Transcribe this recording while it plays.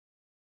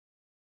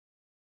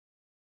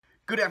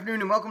Good afternoon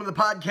and welcome to the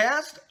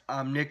podcast.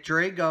 I'm Nick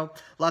Drago.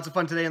 Lots of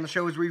fun today on the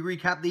show as we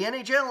recap the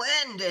NHL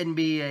and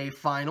NBA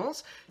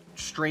Finals.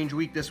 Strange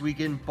week this week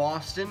in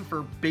Boston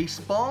for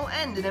baseball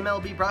and an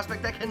MLB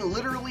prospect that can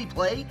literally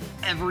play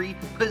every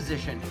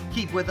position.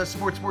 Keep with us.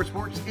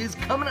 Sports is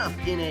coming up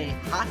in a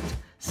hot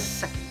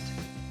second.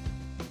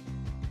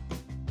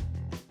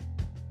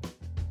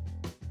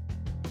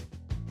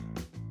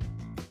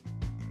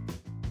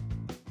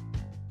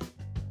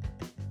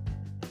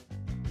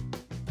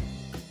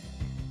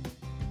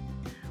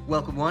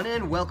 Welcome one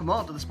and welcome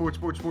all to the Sports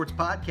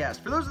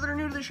podcast. For those that are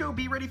new to the show,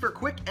 be ready for a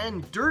quick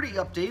and dirty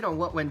update on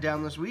what went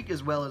down this week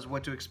as well as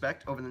what to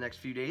expect over the next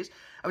few days.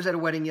 I was at a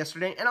wedding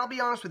yesterday and I'll be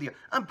honest with you,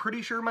 I'm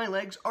pretty sure my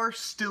legs are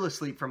still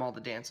asleep from all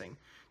the dancing.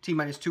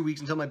 T-minus 2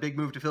 weeks until my big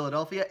move to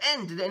Philadelphia.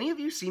 And did any of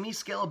you see me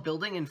scale a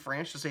building in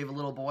France to save a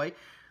little boy?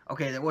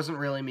 Okay, that wasn't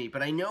really me,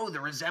 but I know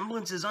the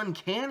resemblance is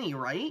uncanny,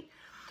 right?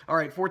 All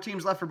right, 4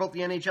 teams left for both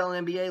the NHL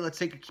and NBA. Let's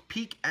take a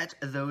peek at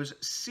those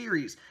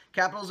series.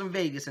 Capitals and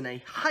Vegas in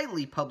a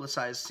highly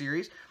publicized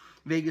series.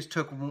 Vegas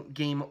took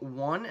Game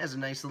 1 as a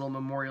nice little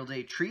Memorial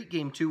Day treat.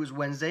 Game 2 was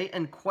Wednesday,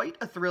 and quite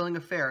a thrilling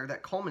affair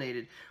that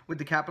culminated with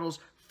the Capitals'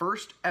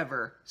 first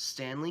ever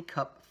Stanley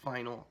Cup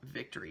final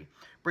victory.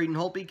 Braden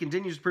Holtby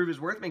continues to prove his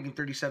worth, making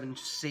 37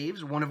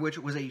 saves, one of which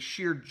was a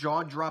sheer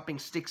jaw-dropping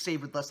stick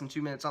save with less than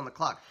 2 minutes on the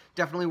clock.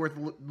 Definitely worth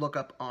a look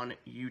up on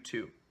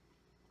YouTube.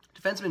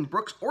 Defenseman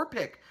Brooks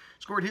Orpik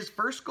scored his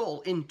first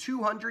goal in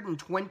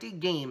 220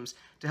 games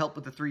to help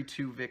with the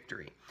 3-2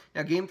 victory.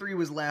 Now, Game 3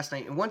 was last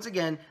night, and once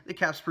again, the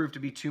Caps proved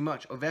to be too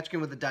much. Ovechkin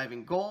with a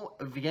diving goal.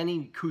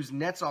 Evgeny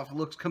Kuznetsov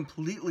looks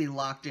completely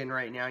locked in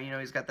right now. You know,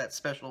 he's got that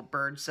special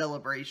bird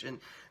celebration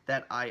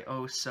that I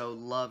oh so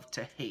love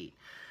to hate.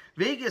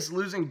 Vegas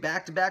losing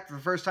back-to-back for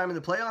the first time in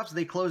the playoffs.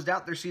 They closed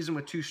out their season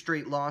with 2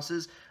 straight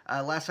losses.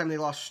 Last time they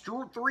lost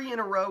 3 in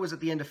a row was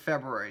at the end of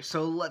February.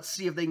 So let's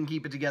see if they can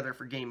keep it together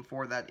for Game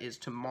 4. That is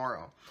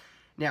tomorrow.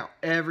 Now,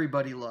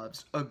 everybody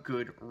loves a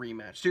good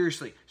rematch.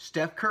 Seriously,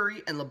 Steph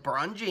Curry and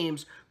LeBron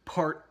James,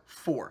 Part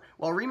 4.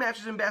 While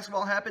rematches in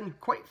basketball happen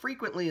quite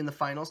frequently in the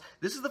finals,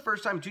 this is the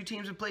first time 2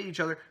 teams have played each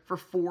other for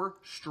 4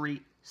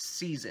 straight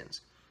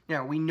seasons.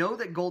 Now, we know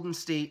that Golden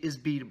State is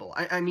beatable.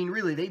 I mean,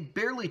 really, they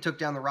barely took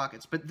down the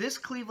Rockets, but this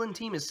Cleveland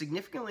team is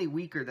significantly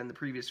weaker than the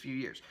previous few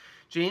years.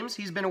 James,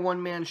 he's been a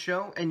one-man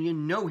show, and you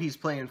know he's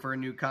playing for a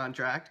new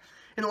contract.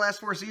 In the last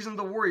 4 seasons,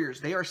 the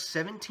Warriors, they are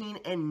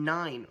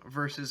 17-9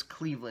 versus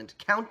Cleveland,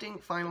 counting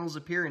finals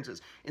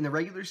appearances. In the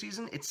regular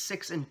season, it's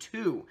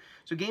 6-2.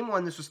 So Game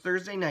 1, this was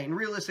Thursday night, and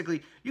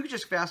realistically, you could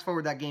just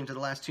fast-forward that game to the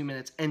last 2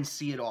 minutes and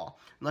see it all.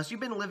 Unless you've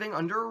been living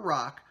under a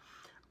rock,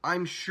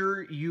 I'm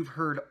sure you've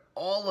heard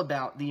all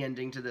about the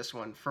ending to this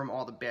one, from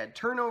all the bad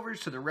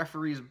turnovers to the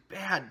referee's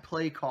bad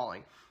play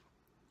calling.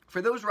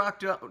 For those rock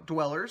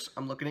dwellers,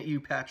 I'm looking at you,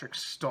 Patrick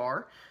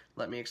Starr.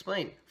 Let me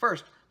explain.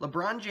 First,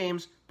 LeBron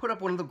James put up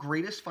one of the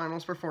greatest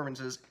finals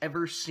performances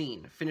ever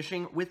seen,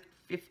 finishing with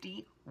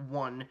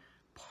 51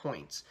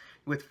 points.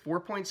 With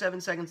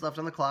 4.7 seconds left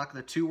on the clock,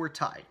 the 2 were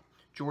tied.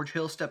 George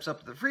Hill steps up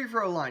to the free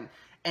throw line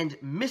and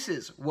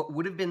misses what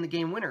would have been the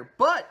game winner.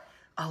 But,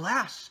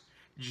 alas,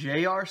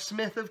 J.R.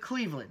 Smith of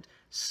Cleveland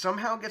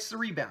somehow gets the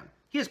rebound.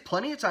 He has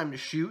plenty of time to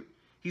shoot.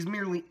 He's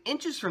merely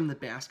inches from the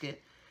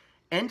basket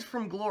and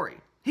from glory.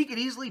 He could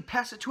easily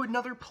pass it to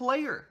another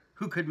player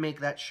who could make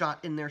that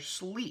shot in their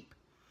sleep.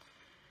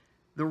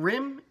 The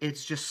rim,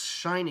 it's just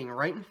shining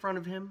right in front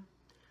of him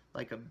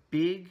like a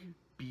big,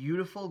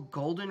 beautiful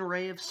golden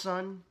ray of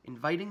sun,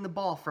 inviting the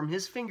ball from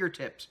his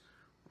fingertips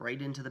right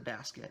into the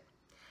basket.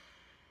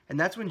 And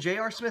that's when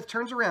J.R. Smith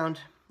turns around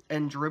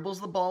and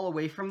dribbles the ball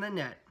away from the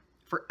net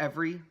for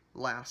every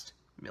last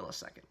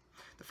millisecond.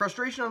 The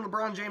frustration on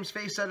LeBron James'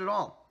 face said it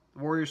all.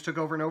 The Warriors took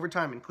over in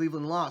overtime and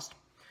Cleveland lost.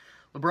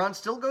 LeBron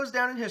still goes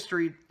down in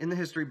history, in the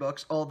history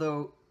books,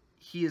 although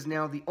he is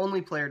now the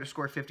only player to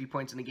score 50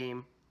 points in a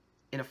game,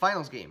 in a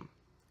finals game,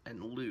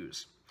 and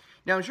lose.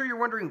 Now, I'm sure you're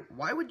wondering,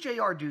 why would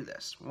JR do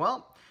this?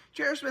 Well,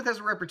 J.R. Smith has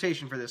a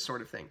reputation for this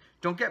sort of thing.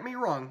 Don't get me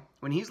wrong,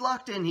 when he's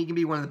locked in, he can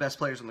be one of the best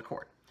players on the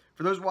court.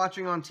 For those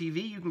watching on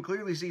TV, you can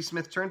clearly see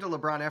Smith turn to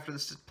LeBron after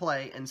this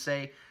play and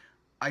say,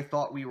 "I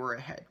thought we were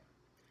ahead."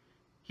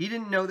 He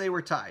didn't know they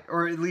were tied,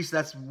 or at least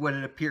that's what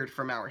it appeared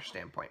from our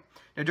standpoint.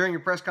 Now, during a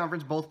press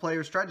conference, both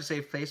players tried to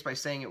save face by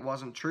saying it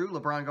wasn't true,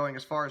 LeBron going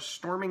as far as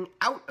storming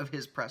out of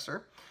his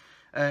presser.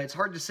 It's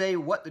hard to say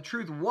what the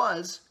truth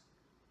was,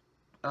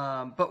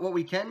 but what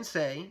we can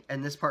say,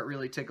 and this part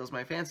really tickles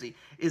my fancy,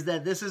 is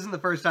that this isn't the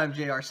first time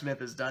J.R. Smith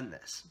has done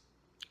this.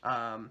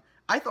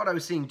 I thought I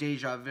was seeing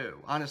deja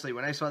vu. Honestly,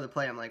 when I saw the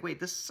play, I'm like,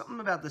 wait,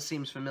 something about this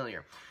seems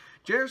familiar.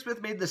 J.R.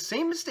 Smith made the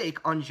same mistake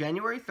on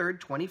January 3rd,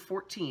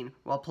 2014,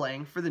 while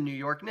playing for the New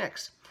York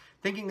Knicks.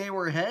 Thinking they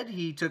were ahead,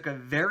 he took a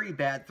very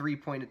bad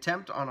three-point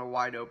attempt on a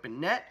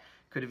wide-open net.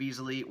 Could have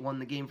easily won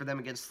the game for them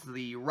against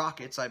the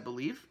Rockets, I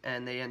believe,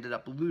 and they ended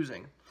up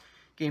losing.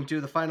 Game 2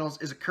 of the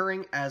finals is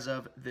occurring as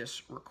of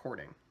this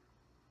recording.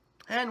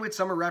 And with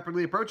summer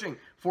rapidly approaching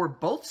for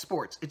both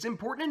sports, it's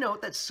important to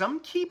note that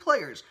some key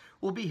players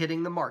will be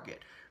hitting the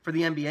market. For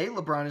the NBA,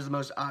 LeBron is the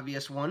most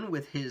obvious one,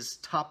 with his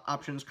top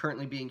options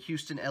currently being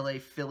Houston, LA,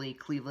 Philly,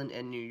 Cleveland,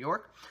 and New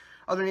York.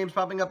 Other names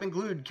popping up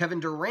include Kevin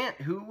Durant,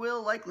 who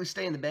will likely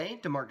stay in the Bay,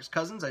 DeMarcus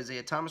Cousins,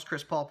 Isaiah Thomas,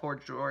 Chris Paul, Paul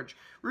George,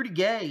 Rudy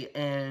Gay,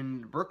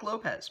 and Brook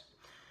Lopez.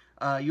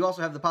 You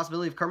also have the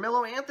possibility of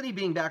Carmelo Anthony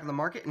being back in the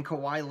market, and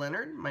Kawhi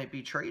Leonard might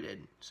be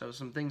traded. So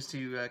some things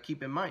to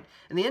keep in mind.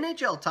 In the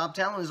NHL, top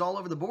talent is all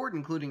over the board,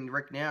 including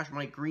Rick Nash,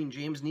 Mike Green,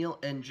 James Neal,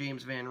 and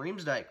James Van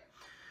Riemsdyk.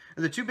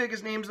 The two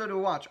biggest names, though, to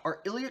watch are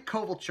Ilya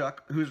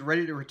Kovalchuk, who's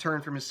ready to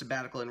return from his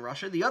sabbatical in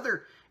Russia. The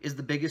other is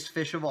the biggest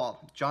fish of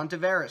all, John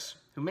Tavares,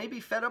 who may be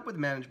fed up with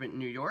management in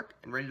New York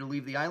and ready to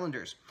leave the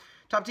Islanders.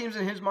 Top teams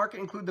in his market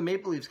include the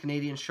Maple Leafs,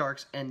 Canadiens,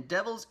 Sharks, and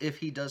Devils, if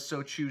he does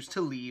so choose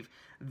to leave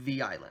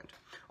the island.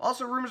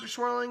 Also, rumors are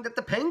swirling that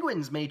the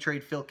Penguins may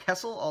trade Phil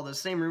Kessel, although the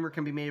same rumor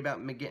can be made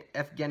about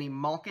Evgeny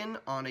Malkin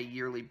on a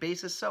yearly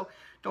basis, so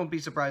don't be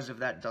surprised if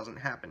that doesn't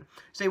happen.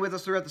 Stay with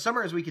us throughout the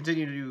summer as we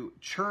continue to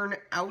churn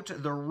out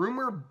the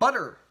rumor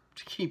butter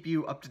to keep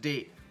you up to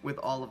date with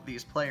all of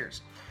these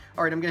players.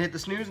 All right, I'm going to hit the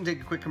snooze and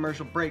take a quick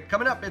commercial break.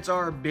 Coming up, it's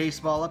our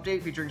baseball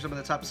update featuring some of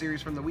the top series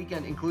from the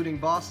weekend, including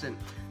Boston,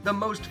 the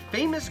most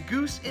famous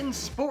goose in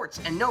sports.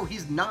 And no,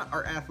 he's not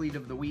our athlete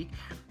of the week.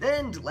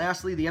 And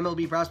lastly, the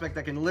MLB prospect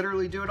that can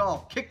literally do it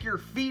all. Kick your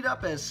feet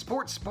up as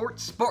sports.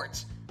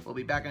 We'll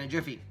be back in a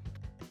jiffy.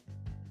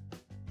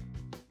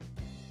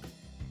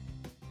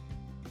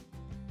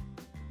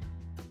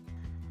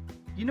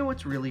 You know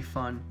what's really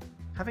fun?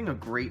 Having a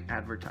great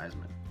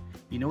advertisement.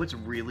 You know what's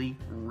really,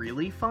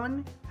 really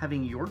fun?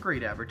 Having your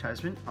great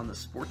advertisement on the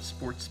Sports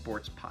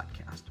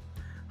podcast.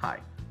 Hi,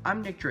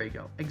 I'm Nick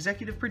Drago,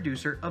 executive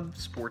producer of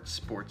Sports,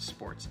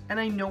 and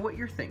I know what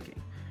you're thinking.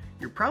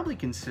 You're probably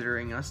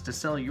considering us to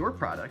sell your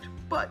product,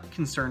 but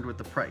concerned with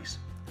the price.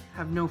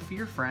 Have no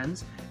fear,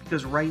 friends,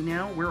 because right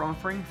now we're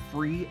offering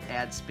free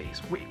ad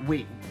space.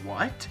 Wait,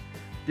 what?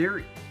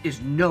 There is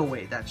no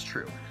way that's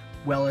true.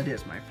 Well, it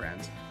is, my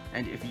friends.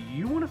 And if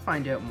you want to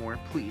find out more,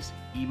 please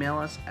email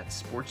us at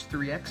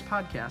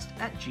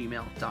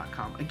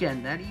sports3xpodcast@gmail.com.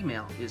 Again, that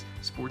email is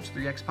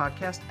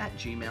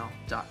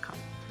sports3xpodcast@gmail.com.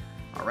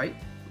 All right,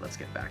 let's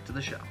get back to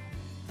the show.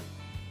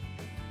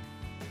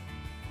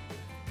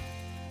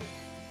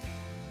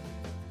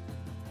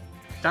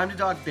 Time to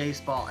talk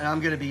baseball, and I'm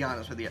going to be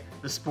honest with you.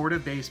 The sport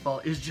of baseball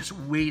is just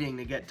waiting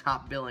to get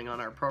top billing on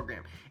our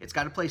program. It's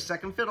got to play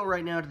second fiddle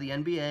right now to the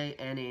NBA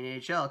and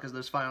NHL because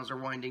those finals are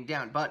winding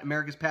down. But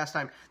America's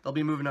Pastime, they'll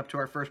be moving up to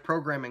our first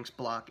programming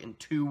block in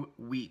 2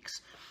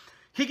 weeks.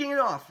 Kicking it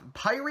off,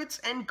 Pirates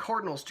and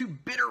Cardinals, two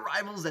bitter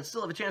rivals that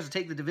still have a chance to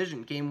take the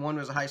division. Game 1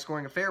 was a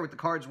high-scoring affair with the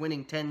Cards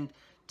winning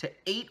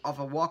 10-8 off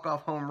a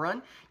walk-off home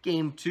run.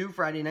 Game 2,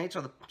 Friday night,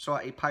 saw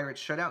a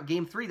Pirates shutout.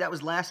 Game 3, that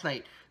was last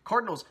night.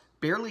 Cardinals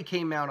barely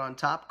came out on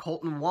top.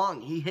 Colton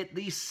Wong, he hit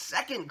the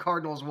second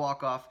Cardinals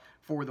walk-off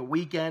for the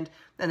weekend.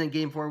 And then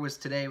Game 4 was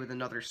today with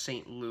another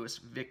St. Louis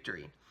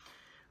victory.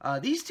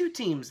 These two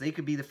teams, they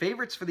could be the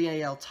favorites for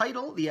the AL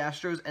title, the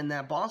Astros and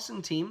that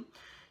Boston team.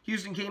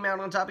 Houston came out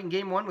on top in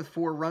Game 1 with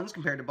 4 runs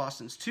compared to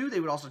Boston's 2.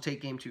 They would also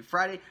take Game 2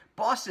 Friday.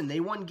 Boston,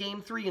 they won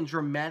Game 3 in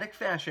dramatic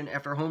fashion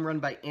after a home run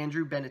by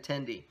Andrew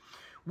Benintendi.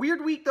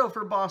 Weird week, though,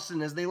 for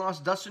Boston as they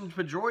lost Dustin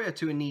Pedroia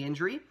to a knee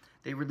injury.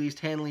 They released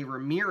Hanley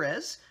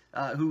Ramirez,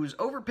 who was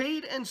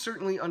overpaid and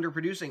certainly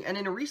underproducing. And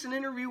in a recent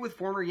interview with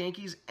former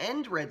Yankees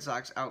and Red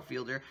Sox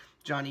outfielder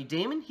Johnny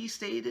Damon, he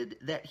stated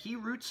that he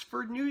roots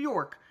for New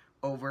York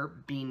over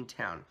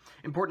Beantown.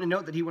 Important to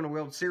note that he won a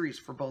World Series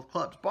for both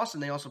clubs.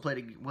 Boston, they also played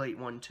a late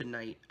one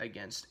tonight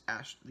against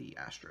the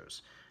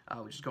Astros,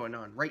 which is going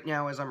on right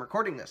now as I'm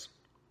recording this.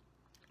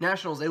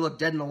 Nationals, they looked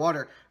dead in the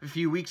water a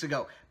few weeks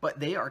ago, but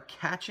they are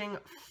catching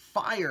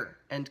fire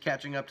and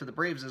catching up to the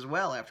Braves as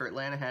well after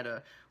Atlanta had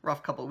a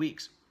rough couple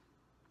weeks.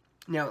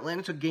 Now,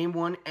 Atlanta took Game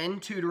 1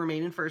 and 2 to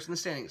remain in first in the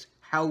standings.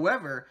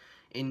 However,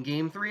 in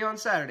Game 3 on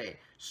Saturday,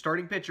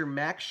 starting pitcher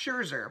Max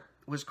Scherzer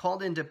was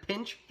called in to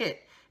pinch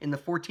hit in the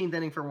 14th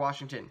inning for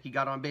Washington. He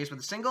got on base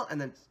with a single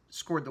and then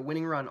scored the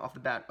winning run off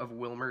the bat of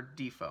Wilmer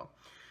Difo.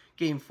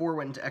 Game 4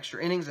 went into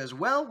extra innings as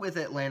well, with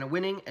Atlanta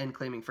winning and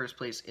claiming first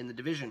place in the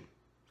division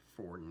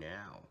for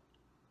now.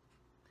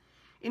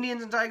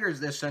 Indians and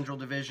Tigers, this Central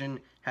Division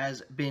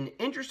has been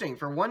interesting.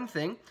 For one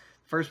thing,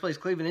 first place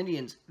Cleveland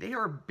Indians, they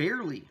are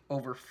barely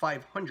over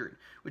 500,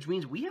 which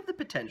means we have the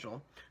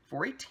potential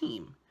for a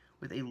team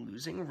with a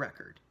losing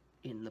record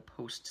in the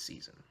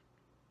postseason.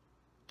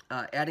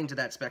 Adding to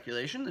that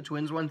speculation, the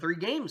Twins won 3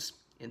 games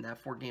in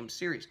that 4-game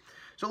series.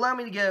 So allow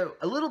me to go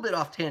a little bit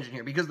off tangent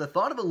here, because the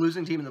thought of a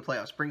losing team in the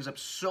playoffs brings up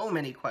so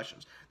many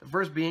questions. The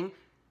first being,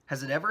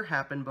 has it ever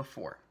happened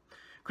before?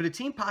 Could a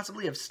team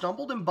possibly have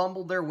stumbled and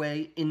bumbled their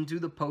way into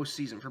the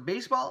postseason? For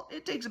baseball,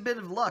 it takes a bit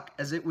of luck,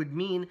 as it would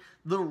mean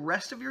the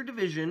rest of your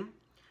division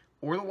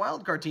or the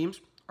wildcard teams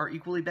are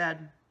equally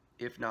bad,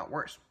 if not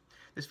worse.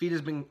 This feat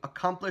has been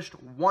accomplished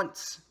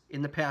once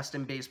in the past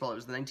in baseball. It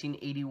was the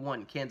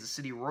 1981 Kansas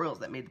City Royals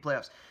that made the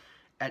playoffs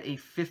at a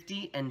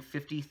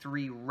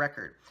 50-53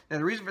 record. Now,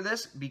 the reason for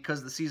this is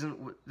because the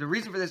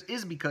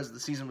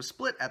season was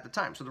split at the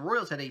time. So the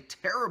Royals had a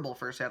terrible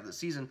first half of the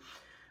season,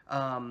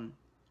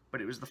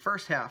 but it was the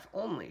first half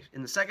only.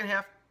 In the second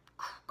half,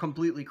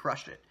 completely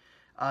crushed it.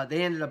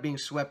 They ended up being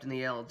swept in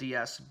the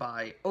ALDS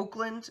by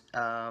Oakland,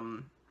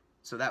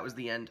 so that was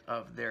the end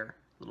of their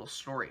little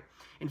story.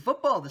 In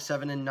football, the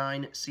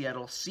 7-9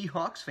 Seattle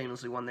Seahawks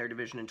famously won their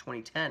division in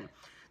 2010.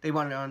 They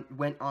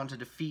went on to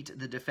defeat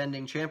the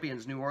defending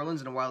champions New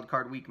Orleans in a wild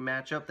card week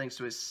matchup thanks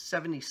to a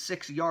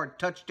 76-yard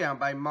touchdown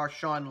by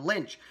Marshawn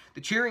Lynch.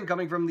 The cheering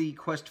coming from the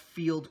Quest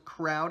Field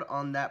crowd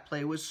on that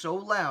play was so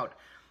loud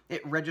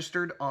it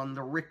registered on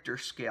the Richter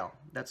scale.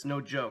 That's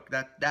no joke.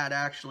 That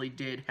actually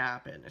did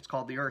happen. It's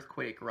called the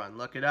Earthquake Run.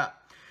 Look it up.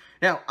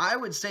 Now, I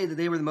would say that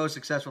they were the most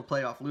successful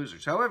playoff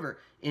losers. However,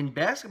 in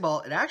basketball,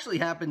 it actually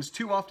happens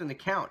too often to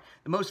count.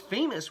 The most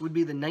famous would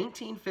be the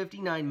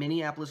 1959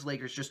 Minneapolis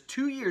Lakers, just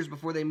 2 years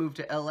before they moved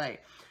to LA.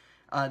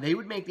 They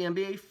would make the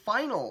NBA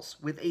Finals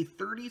with a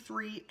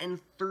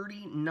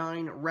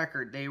 33-39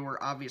 record. They were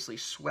obviously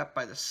swept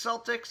by the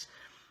Celtics.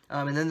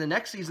 And then the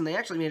next season, they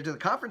actually made it to the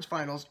conference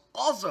finals,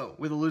 also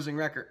with a losing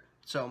record.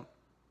 So,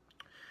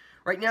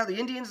 right now, the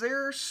Indians,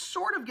 they're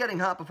sort of getting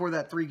hot before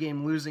that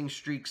 3-game losing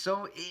streak.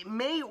 So, it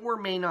may or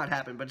may not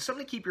happen, but it's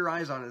something to keep your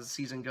eyes on as the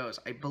season goes.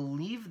 I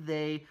believe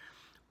they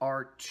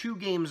are 2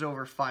 games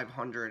over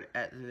 500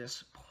 at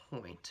this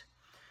point.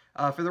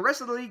 For the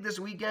rest of the league this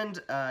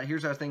weekend,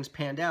 here's how things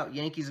panned out.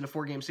 Yankees in a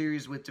 4-game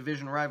series with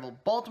division rival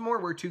Baltimore,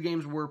 where 2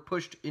 games were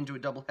pushed into a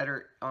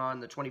doubleheader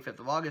on the 25th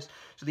of August.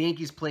 So the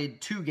Yankees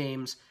played 2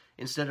 games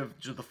instead of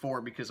just the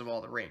 4 because of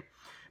all the rain.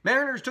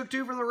 Mariners took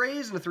 2 from the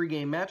Rays in a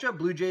 3-game matchup.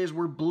 Blue Jays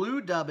were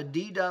blue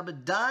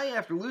dub-a-dee-dub-a-die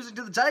after losing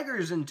to the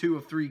Tigers in 2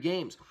 of 3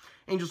 games.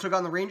 Angels took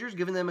on the Rangers,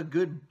 giving them a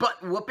good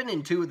butt-whooping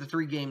in 2 of the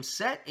 3-game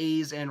set.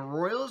 A's and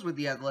Royals with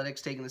the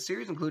Athletics taking the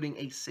series, including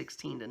a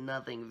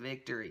 16-0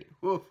 victory.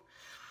 Woof.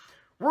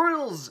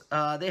 Royals,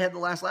 they had the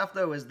last laugh,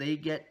 though, as they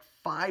get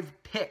 5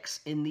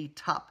 picks in the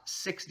top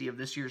 60 of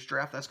this year's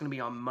draft. That's going to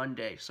be on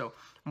Monday, so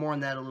more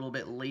on that a little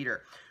bit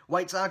later.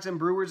 White Sox and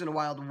Brewers in a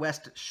Wild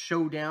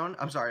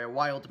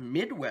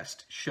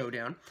Midwest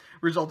showdown,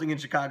 resulting in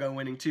Chicago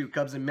winning 2.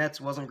 Cubs and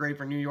Mets wasn't great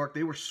for New York.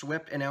 They were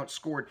swept and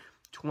outscored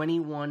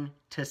 21-6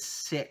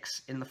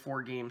 in the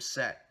 4-game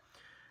set.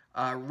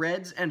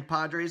 Reds and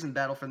Padres in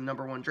battle for the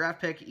number 1 draft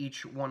pick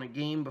each won a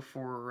game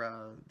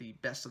before the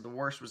best of the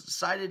worst was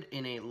decided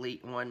in a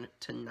late one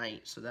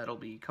tonight, so that'll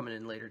be coming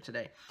in later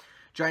today.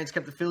 Giants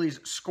kept the Phillies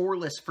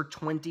scoreless for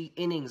 20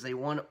 innings. They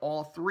won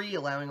all 3,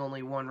 allowing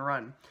only 1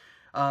 run.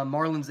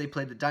 Marlins, they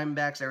played the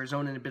Diamondbacks.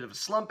 Arizona in a bit of a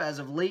slump as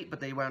of late, but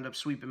they wound up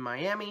sweeping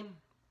Miami.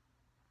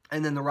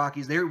 And then the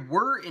Rockies, they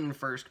were in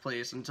first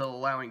place until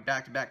allowing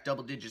back-to-back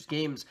double-digit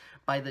games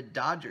by the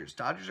Dodgers.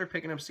 Dodgers are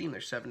picking up steam.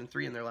 They're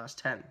 7-3 in their last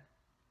 10.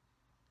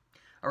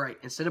 All right,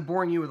 instead of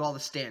boring you with all the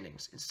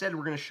standings, instead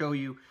we're going to show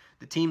you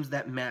the teams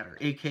that matter,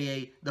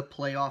 a.k.a. the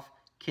playoff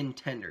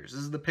contenders.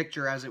 This is the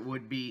picture as it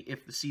would be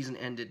if the season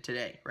ended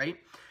today, right?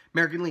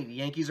 American League, the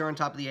Yankees are on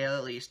top of the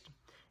AL East,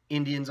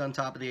 Indians on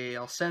top of the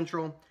AL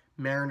Central,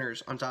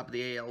 Mariners on top of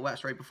the AL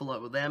West. Right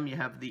below them, you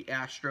have the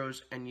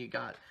Astros, and you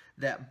got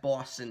that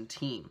Boston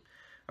team.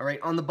 All right,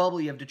 on the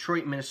bubble, you have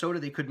Detroit and Minnesota.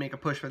 They could make a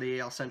push for the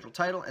AL Central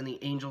title, and the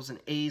Angels and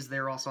A's,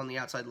 they're also on the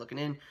outside looking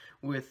in.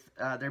 With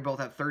they both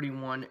have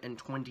 31 and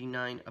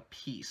 29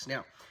 apiece.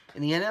 Now,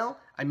 in the NL,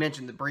 I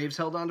mentioned the Braves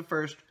held on to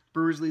first.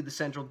 Brewers lead the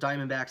Central.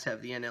 Diamondbacks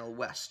have the NL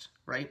West,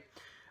 right?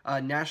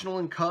 National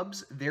and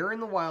Cubs, they're in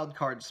the wild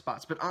card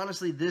spots. But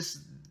honestly,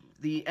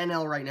 the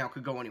NL right now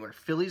could go anywhere.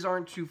 Phillies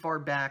aren't too far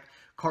back.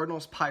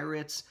 Cardinals,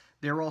 Pirates,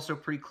 they're also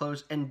pretty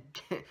close. And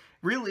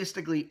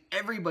realistically,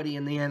 everybody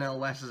in the NL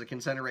West is a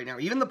contender right now.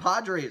 Even the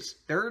Padres,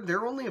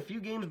 they're only a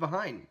few games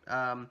behind.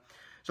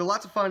 So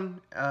lots of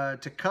fun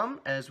to come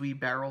as we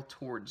barrel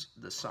towards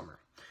the summer.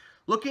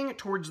 Looking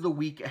towards the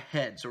week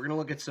ahead, so we're going to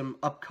look at some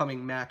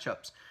upcoming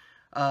matchups.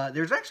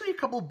 There's actually a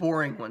couple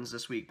boring ones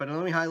this week, but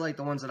let me highlight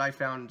the ones that I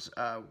found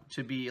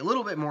to be a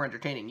little bit more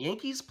entertaining.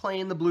 Yankees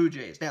playing the Blue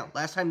Jays. Now,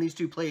 last time these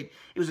two played,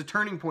 it was a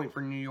turning point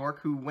for New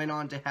York, who went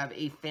on to have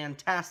a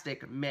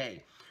fantastic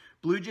May.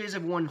 Blue Jays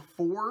have won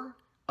 4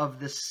 of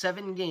the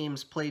 7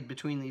 games played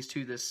between these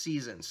two this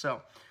season,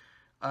 so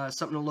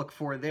something to look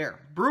for there.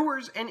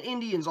 Brewers and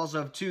Indians also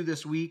have 2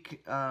 this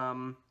week.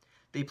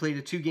 They played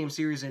a 2-game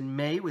series in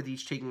May with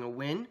each taking a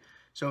win,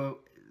 so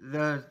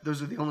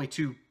those are the only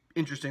 2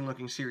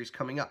 interesting-looking series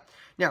coming up.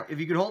 Now, if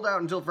you could hold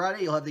out until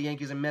Friday, you'll have the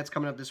Yankees and Mets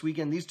coming up this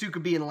weekend. These 2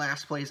 could be in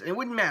last place, and it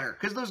wouldn't matter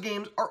because those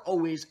games are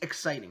always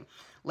exciting.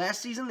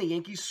 Last season, the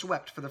Yankees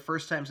swept for the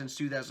first time since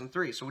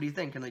 2003, so what do you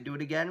think? Can they do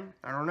it again?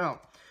 I don't know.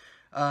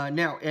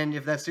 Now, and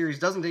if that series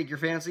doesn't take your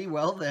fancy,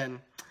 well,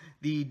 then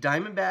the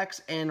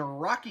Diamondbacks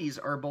and Rockies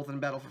are both in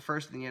battle for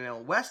first in the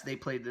NL West. They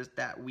played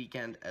that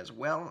weekend as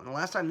well, and the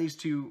last time these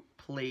 2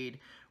 played,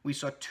 we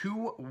saw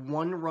 2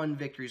 one-run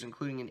victories,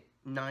 including an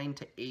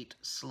 9-8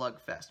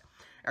 slugfest.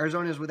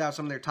 Arizona is without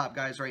some of their top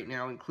guys right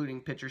now, including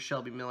pitchers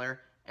Shelby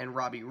Miller and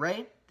Robbie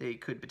Ray. They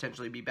could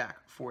potentially be back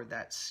for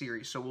that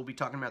series, so we'll be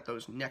talking about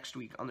those next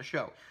week on the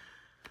show.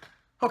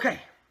 Okay,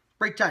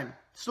 Break time.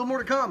 Still more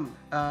to come.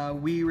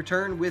 We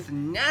return with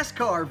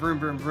NASCAR Vroom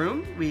Vroom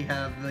Vroom. We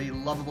have the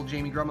lovable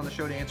Jamie Grum on the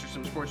show to answer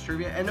some sports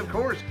trivia. And of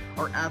course,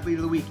 our athlete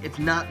of the week. It's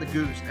not the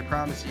Goose. I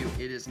promise you,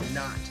 it is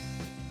not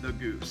the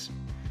Goose.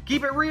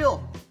 Keep it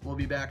real. We'll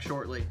be back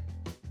shortly.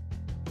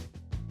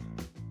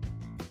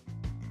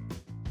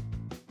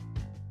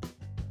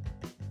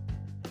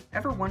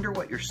 Ever wonder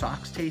what your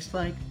socks taste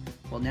like?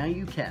 Well, now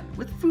you can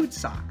with Food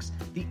Socks,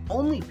 the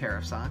only pair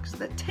of socks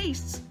that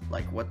tastes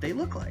like what they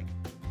look like.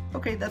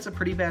 Okay, that's a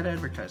pretty bad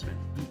advertisement.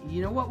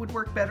 You know what would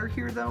work better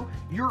here, though?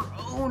 Your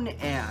own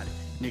ad.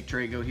 Nick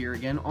Drago here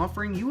again,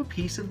 offering you a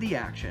piece of the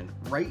action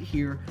right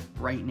here,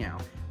 right now.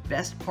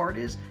 Best part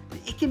is,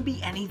 it can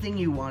be anything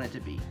you want it to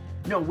be.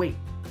 No, wait,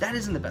 that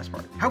isn't the best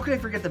part. How could I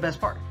forget the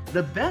best part?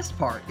 The best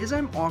part is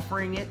I'm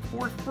offering it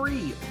for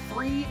free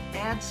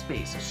ad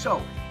space.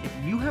 So, if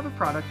you have a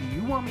product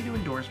you want me to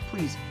endorse,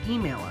 please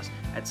email us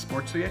at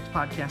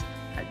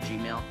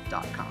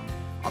sports3xpodcast@gmail.com.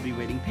 I'll be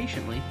waiting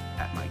patiently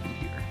at my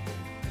computer.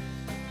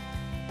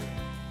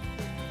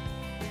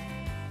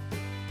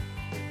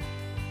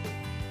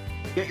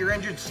 Get your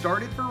engine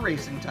started for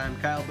racing time.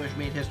 Kyle Busch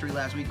made history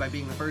last week by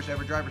being the first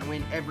ever driver to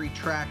win every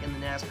track in the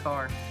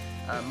NASCAR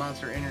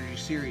Monster Energy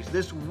Series.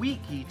 This week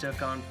he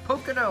took on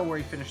Pocono, where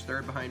he finished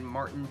third behind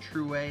Martin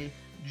Truex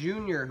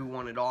Jr., who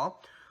won it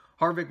all.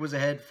 Harvick was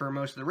ahead for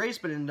most of the race,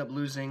 but ended up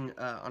losing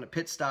on a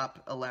pit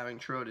stop, allowing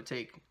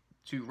Truex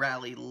to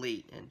rally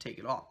late and take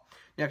it all.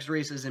 Next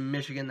race is in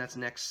Michigan. That's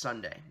next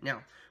Sunday.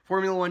 Now,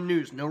 Formula One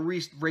news. No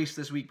race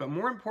this week, but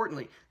more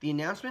importantly, the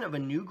announcement of a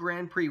new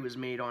Grand Prix was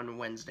made on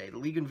Wednesday. The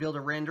league unveiled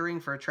a rendering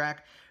for a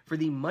track for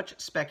the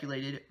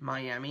much-speculated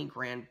Miami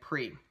Grand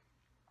Prix.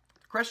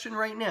 The question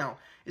right now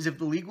is if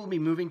the league will be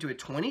moving to a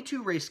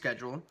 22-race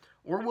schedule,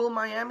 or will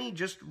Miami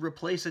just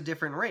replace a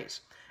different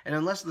race? And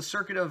unless the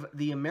Circuit of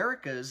the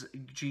Americas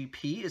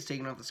GP is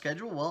taken off the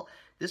schedule, well,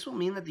 this will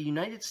mean that the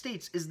United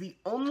States is the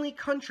only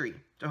country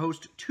to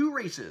host 2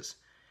 races.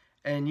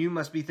 And you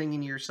must be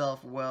thinking to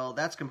yourself, well,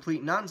 that's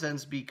complete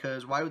nonsense,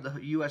 because why would the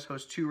U.S.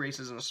 host 2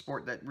 races in a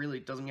sport that really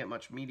doesn't get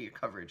much media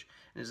coverage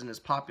and isn't as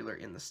popular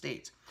in the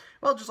States?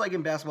 Well, just like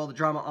in basketball, the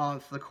drama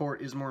off the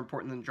court is more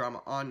important than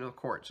drama on the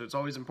court. So it's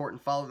always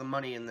important to follow the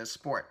money in this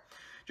sport.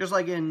 Just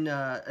like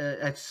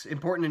it's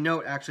important to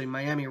note, actually,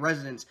 Miami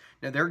residents,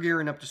 now they're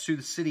gearing up to sue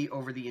the city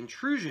over the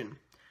intrusion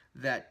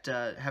that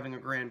having a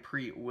Grand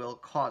Prix will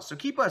cause. So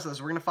keep us on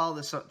this. We're going to follow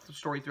this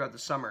story throughout the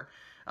summer.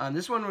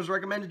 This one was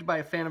recommended by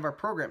a fan of our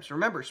program. So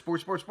remember,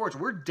 sports.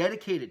 We're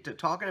dedicated to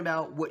talking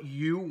about what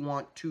you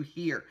want to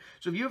hear.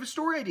 So if you have a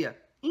story idea,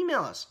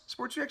 email us,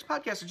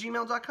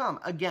 sports3xpodcast@gmail.com.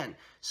 Again,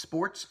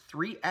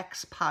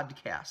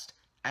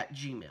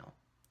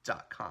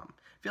 sports3xpodcast@gmail.com.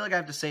 I feel like I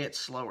have to say it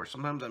slower.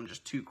 Sometimes I'm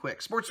just too quick.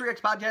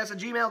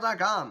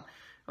 sports3xpodcast@gmail.com.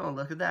 Oh,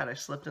 look at that. I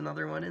slipped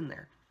another one in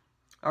there.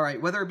 All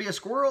right, whether it be a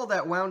squirrel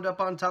that wound up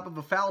on top of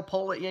a foul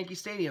pole at Yankee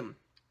Stadium,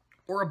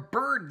 or a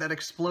bird that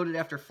exploded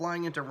after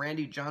flying into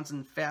Randy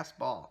Johnson's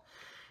fastball,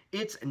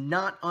 it's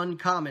not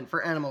uncommon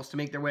for animals to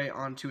make their way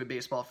onto a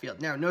baseball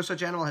field. Now, no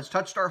such animal has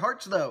touched our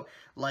hearts, though,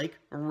 like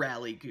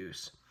Rally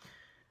Goose.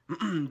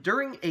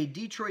 During a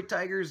Detroit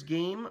Tigers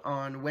game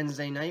on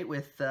Wednesday night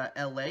with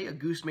LA, a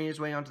goose made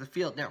his way onto the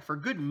field. Now, for a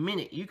good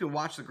minute, you can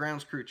watch the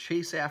grounds crew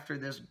chase after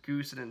this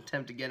goose in an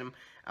attempt to get him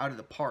out of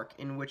the park,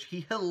 in which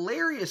he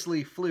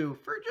hilariously flew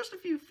for just a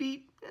few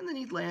feet, and then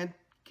he'd land,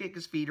 kick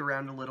his feet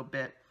around a little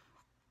bit,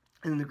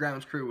 and the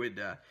grounds crew would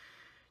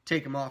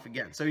take him off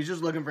again. So he's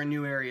just looking for a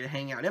new area to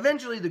hang out.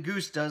 Eventually, the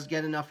goose does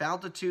get enough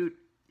altitude.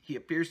 He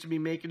appears to be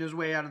making his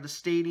way out of the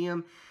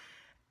stadium.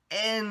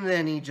 And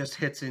then he just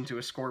hits into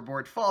a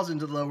scoreboard, falls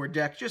into the lower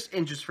deck, just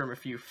inches from a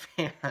few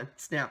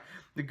fans. Now,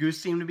 the goose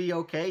seemed to be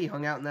okay. He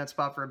hung out in that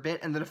spot for a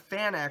bit. And then a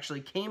fan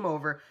actually came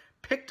over,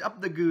 picked up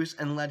the goose,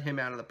 and led him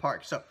out of the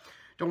park. So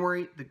don't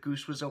worry, the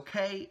goose was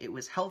okay. It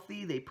was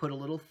healthy. They put a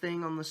little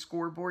thing on the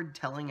scoreboard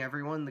telling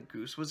everyone the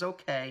goose was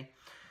okay.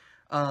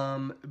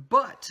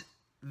 But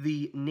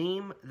the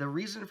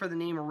reason for the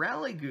name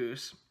Rally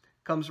Goose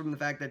comes from the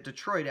fact that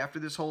Detroit, after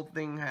this whole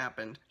thing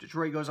happened,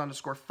 Detroit goes on to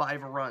score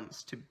 5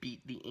 runs to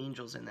beat the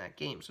Angels in that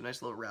game. So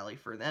nice little rally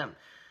for them.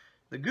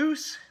 The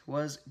goose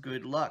was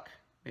good luck.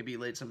 Maybe he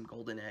laid some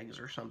golden eggs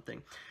or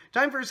something.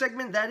 Time for a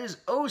segment that is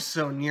oh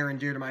so near and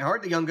dear to my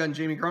heart. The young gun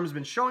Jamie Grum has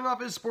been showing off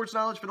his sports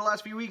knowledge for the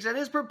last few weeks and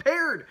is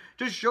prepared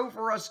to show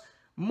for us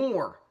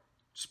more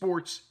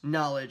sports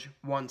knowledge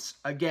once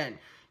again.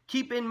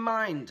 Keep in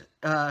mind,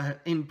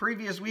 in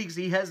previous weeks,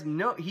 he has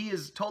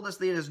told us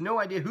that he has no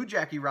idea who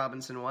Jackie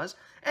Robinson was,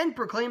 and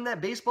proclaimed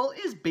that baseball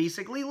is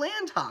basically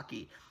land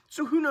hockey.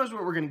 So who knows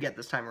what we're going to get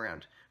this time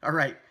around. All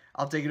right,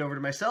 I'll take it over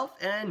to myself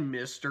and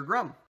Mr.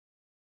 Grum.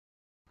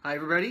 Hi,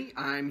 everybody.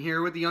 I'm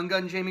here with the young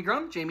gun, Jamie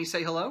Grum. Jamie,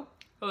 say hello.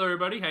 Hello,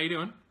 everybody. How you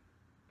doing?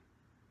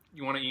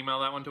 You want to email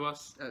that one to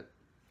us?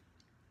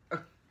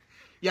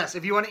 Yes,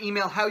 if you want to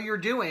email how you're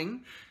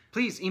doing,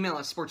 please email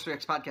us,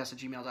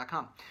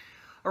 sports3xpodcast@gmail.com.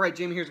 All right,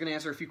 Jamie here's going to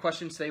answer a few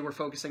questions. Today we're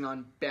focusing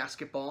on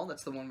basketball.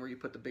 That's the one where you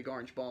put the big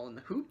orange ball in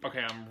the hoop. Okay,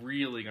 I'm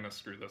really going to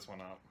screw this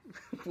one up.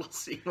 We'll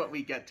see what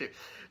we get to.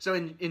 So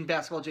in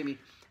basketball, Jamie,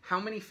 how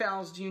many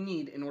fouls do you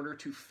need in order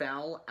to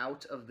foul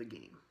out of the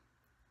game?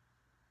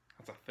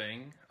 That's a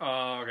thing?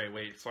 Okay,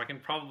 wait. So I can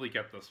probably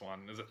get this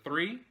one. Is it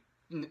 3?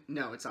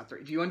 No, it's not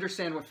 3. Do you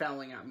understand what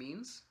fouling out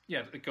means?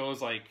 Yeah, it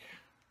goes like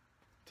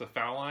to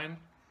foul line.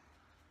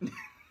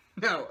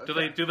 No.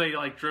 Do they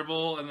like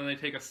dribble and then they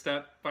take a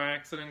step by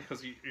accident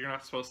because you're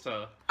not supposed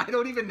to? I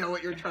don't even know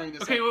what you're trying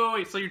to say. Okay,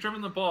 wait. So you're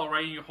dribbling the ball,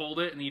 right? And you hold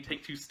it and then you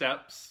take 2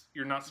 steps.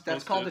 You're not supposed to.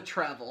 That's called a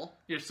travel.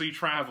 Yeah, so you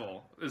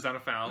travel. Is that a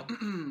foul?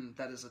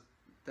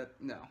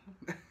 No.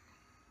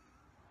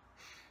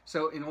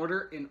 So in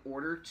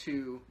order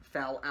to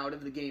foul out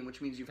of the game,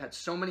 which means you've had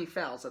so many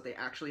fouls that they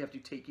actually have to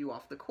take you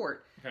off the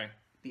court. Okay.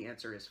 The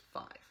answer is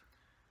 5.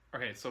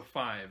 Okay, so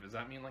 5. Does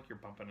that mean like you're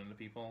bumping into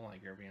people,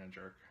 like you're being a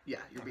jerk? Yeah,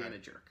 you're being a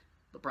jerk.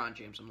 LeBron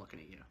James, I'm looking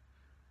at you.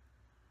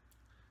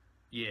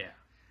 Yeah.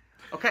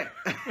 Okay.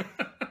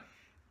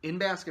 In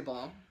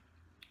basketball,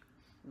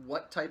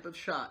 what type of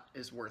shot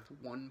is worth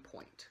 1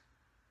 point?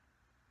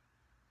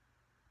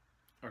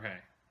 Okay.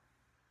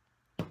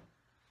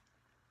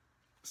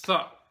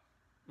 So,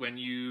 when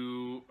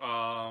you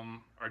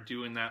are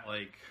doing that,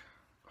 like,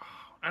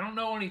 I don't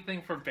know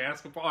anything for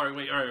basketball. All right,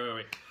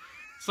 wait.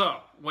 So,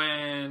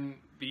 when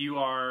you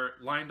are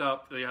lined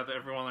up, they have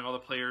everyone, like all the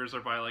players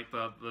are by like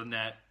the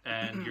net,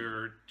 and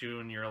you're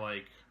doing your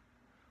like,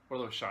 what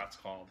are those shots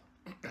called?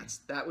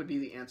 That would be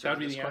the answer. That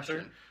would be the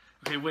answer.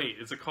 Okay, wait.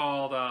 Is it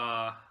called?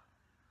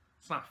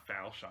 It's not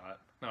foul shot.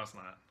 No, it's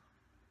not.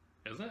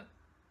 Is it?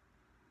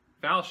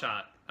 Foul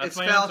shot. That's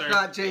my foul answer.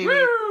 Shot, Jamie.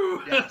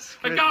 Woo! Yes.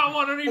 I got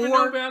one. I don't even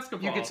know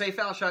basketball. You could say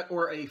foul shot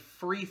or a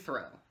free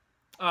throw.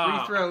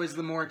 Free throw is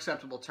the more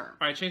acceptable term.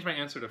 All right, change my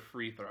answer to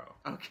free throw.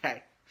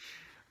 Okay.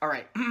 All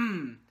right.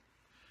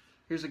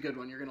 Here's a good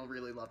one. You're gonna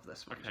really love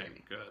this one, Okay,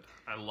 Jamie. good.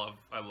 I love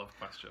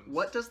questions.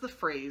 What does the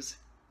phrase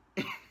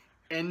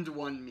 "end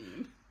one"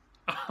 mean?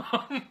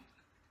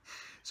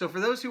 So for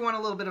those who want a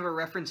little bit of a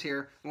reference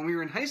here, when we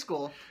were in high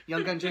school,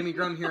 young gun Jamie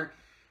Grum here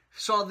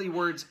saw the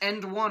words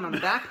 "end one" on a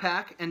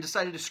backpack and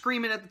decided to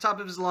scream it at the top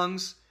of his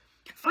lungs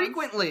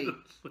frequently.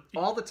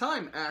 All the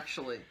time,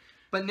 actually.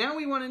 But now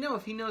we want to know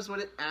if he knows what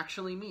it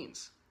actually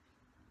means.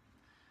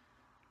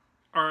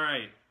 All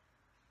right.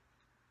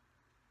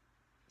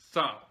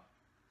 So,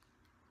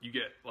 you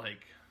get,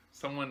 like,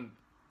 someone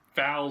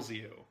fouls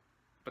you,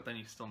 but then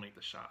you still make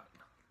the shot.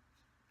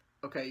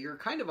 Okay, you're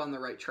kind of on the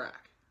right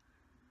track.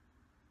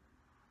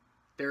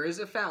 There is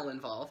a foul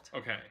involved.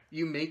 Okay.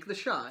 You make the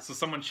shot. So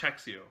someone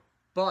checks you.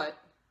 But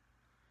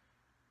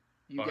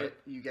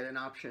you get an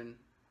option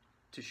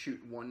to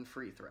shoot 1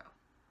 free throw.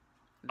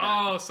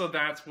 Oh, so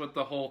that's what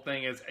the whole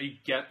thing is. You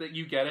get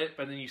it,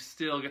 but then you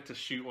still get to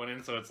shoot one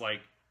in, so it's like,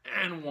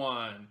 and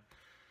 1.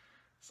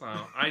 So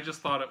I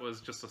just thought it was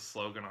just a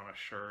slogan on a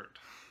shirt.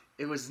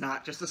 It was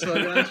not just a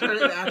slogan on a shirt.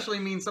 It actually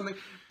means something.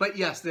 But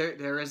yes,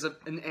 there is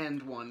an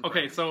end one.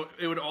 Okay, so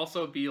it would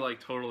also be like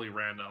totally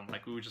random.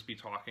 Like we would just be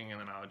talking and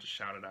then I would just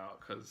shout it out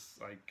because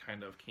I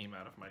kind of came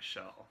out of my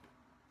shell.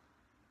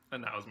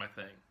 And that was my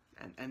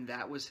thing. And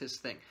that was his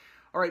thing.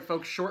 All right,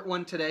 folks, short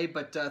one today,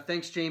 but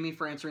thanks, Jamie,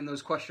 for answering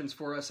those questions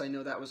for us. I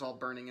know that was all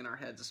burning in our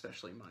heads,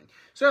 especially mine.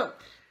 So,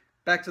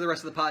 back to the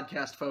rest of the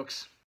podcast,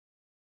 folks.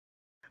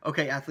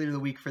 Okay, Athlete of the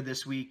Week for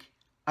this week.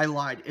 I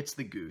lied. It's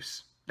the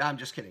Goose. No, I'm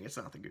just kidding. It's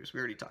not the Goose. We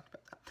already talked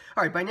about that.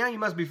 All right, by now you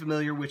must be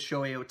familiar with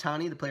Shohei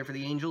Ohtani, the player for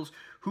the Angels,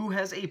 who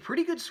has a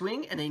pretty good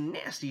swing and a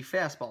nasty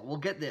fastball. Well,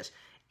 get this.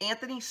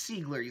 Anthony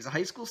Siegler, he's a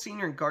high school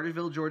senior in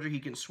Cartersville, Georgia. He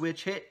can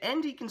switch hit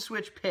and he can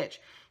switch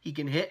pitch. He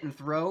can hit and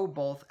throw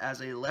both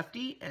as a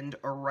lefty and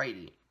a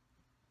righty.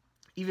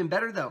 Even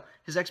better, though,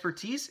 his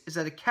expertise is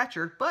as a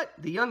catcher, but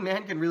the young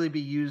man can really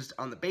be used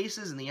on the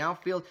bases and the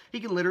outfield. He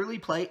can literally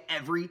play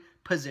every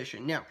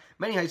position. Now,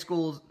 many high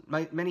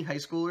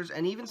schoolers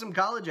and even some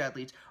college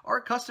athletes are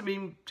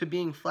accustomed to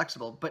being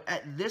flexible, but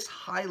at this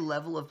high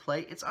level of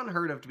play, it's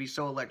unheard of to be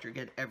so electric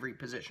at every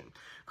position.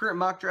 Current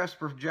mock drafts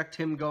project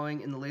him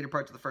going in the later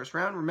parts of the first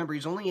round. Remember,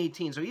 he's only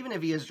 18, so even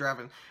if he is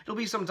drafted, it'll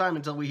be some time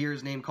until we hear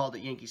his name called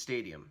at Yankee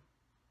Stadium.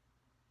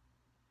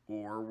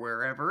 Or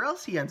wherever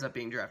else he ends up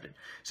being drafted.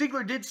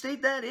 Siegler did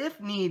state that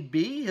if need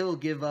be, he'll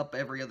give up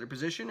every other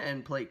position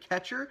and play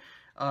catcher,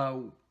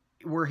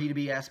 were he to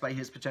be asked by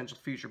his potential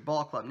future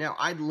ball club. Now,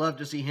 I'd love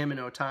to see him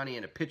and Ohtani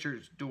in a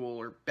pitcher's duel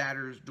or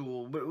batter's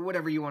duel,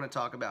 whatever you want to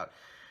talk about.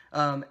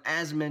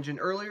 As mentioned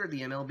earlier,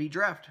 the MLB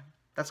draft.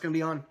 That's going to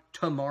be on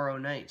tomorrow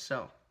night,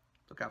 so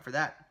look out for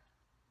that.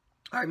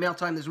 All right, mail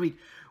time this week.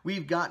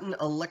 We've gotten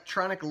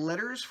electronic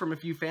letters from a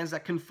few fans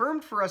that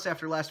confirmed for us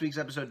after last week's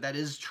episode that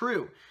is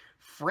true.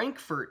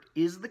 Frankfurt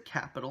is the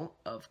capital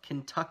of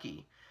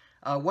Kentucky.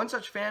 One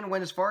such fan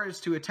went as far as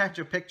to attach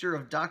a picture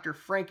of Dr.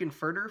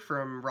 Frankenfurter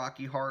from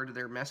Rocky Horror to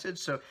their message.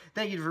 So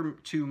thank you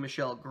to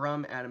Michelle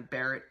Grum, Adam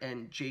Barrett,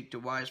 and Jake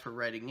DeWise for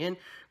writing in.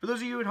 For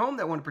those of you at home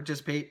that want to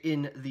participate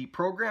in the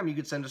program, you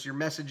can send us your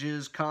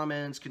messages,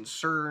 comments,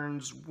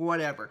 concerns,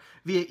 whatever,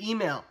 via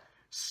email.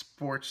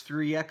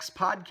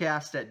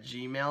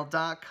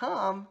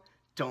 sports3xpodcast@gmail.com.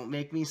 Don't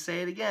make me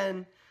say it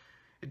again.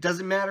 It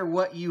doesn't matter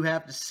what you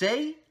have to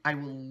say. I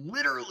will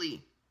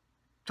literally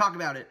talk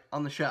about it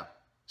on the show.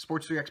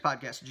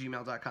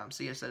 sports3xpodcast@gmail.com.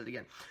 See, I said it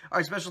again. All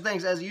right, special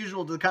thanks, as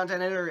usual, to the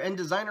content editor and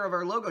designer of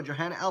our logo,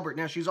 Johanna Albert.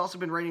 Now, she's also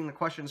been writing the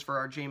questions for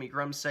our Jamie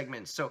Grum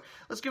segments, so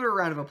let's give her a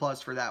round of applause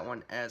for that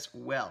one as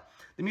well.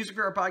 The music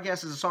for our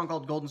podcast is a song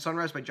called Golden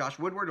Sunrise by Josh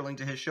Woodward. A link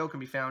to his show can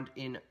be found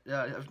in,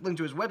 a link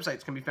to his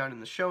websites can be found in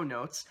the show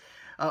notes.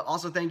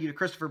 Also, thank you to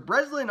Christopher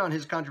Breslin on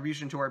his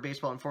contribution to our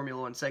baseball and Formula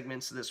One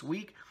segments this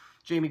week.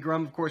 Jamie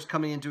Grum, of course,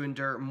 coming in to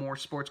endure more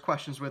sports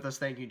questions with us.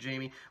 Thank you,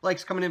 Jamie.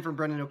 Likes coming in from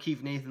Brendan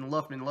O'Keefe, Nathan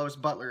Luffman, Lois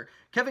Butler,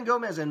 Kevin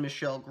Gomez, and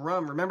Michelle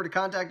Grum. Remember to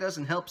contact us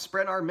and help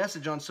spread our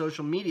message on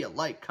social media.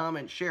 Like,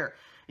 comment, share,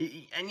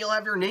 and you'll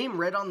have your name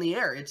read on the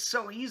air. It's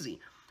so easy.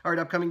 All right,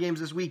 upcoming games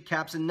this week.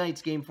 Caps and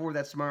Knights, Game 4,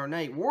 that's tomorrow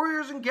night.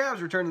 Warriors and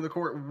Cavs return to the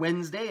court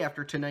Wednesday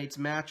after tonight's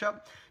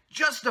matchup.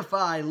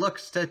 Justify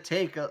looks to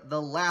take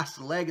the last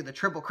leg of the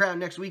Triple Crown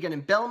next weekend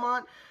in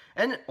Belmont.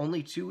 And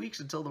only 2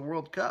 weeks until the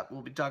World Cup.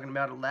 We'll be talking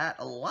about that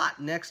a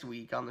lot next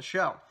week on the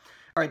show. All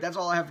right, that's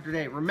all I have for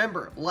today.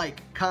 Remember,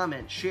 like,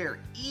 comment, share,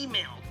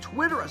 email,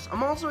 Twitter us.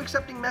 I'm also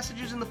accepting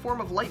messages in the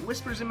form of light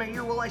whispers in my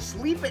ear while I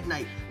sleep at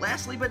night.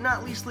 Lastly but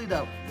not leastly,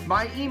 though,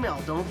 my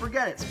email, don't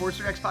forget it,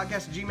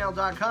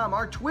 sports3xpodcast@gmail.com.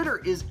 Our Twitter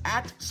is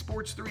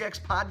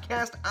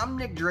 @sports3xpodcast. I'm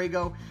Nick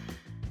Drago.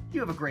 You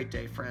have a great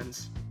day,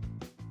 friends.